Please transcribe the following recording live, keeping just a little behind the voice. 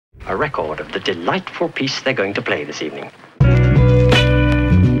a record of the delightful piece they're going to play this evening.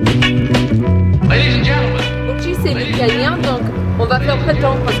 Ladies and gentlemen. Ochi c'est l'italien, donc on va faire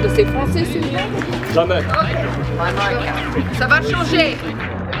Petanque parce que c'est français celui-là. Jamais. Ça va changer.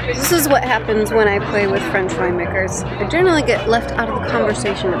 This is what happens when I play with French winemakers. I generally get left out of the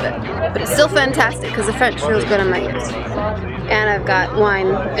conversation a bit, but it's still fantastic because the French feels good on my ears. And I've got wine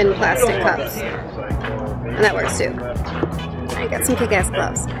in plastic cups, and that works too. I got some kick-ass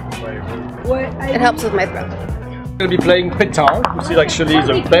gloves. It helps with my throat. We're going to be playing Petanque, which is actually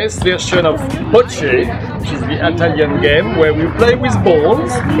the best version of Bocce, which is the Italian game where we play with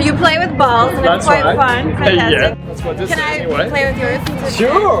balls. You play with balls, and it's quite fun. Fantastic. Yeah, that's what this is anyway. Play with yours?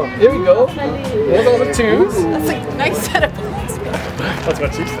 Sure, here we go. What are the twos? That's a nice set of balls. That's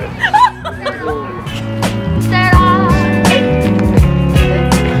what she said.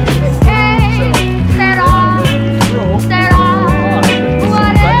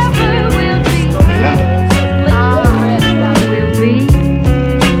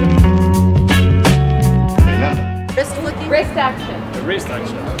 Wrist action. The wrist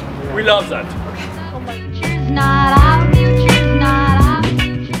action. We love that.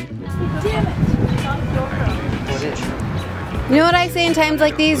 You know what I say in times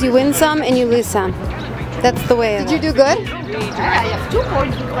like these? You win some and you lose some. That's the way. Did you do good? Yeah, I have 2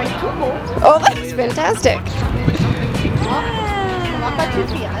 points. Oh, that's fantastic.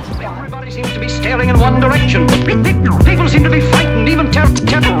 Everybody seems to be staring in one direction. People seem to be frightened, even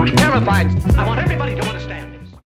terrified. I want everybody to understand.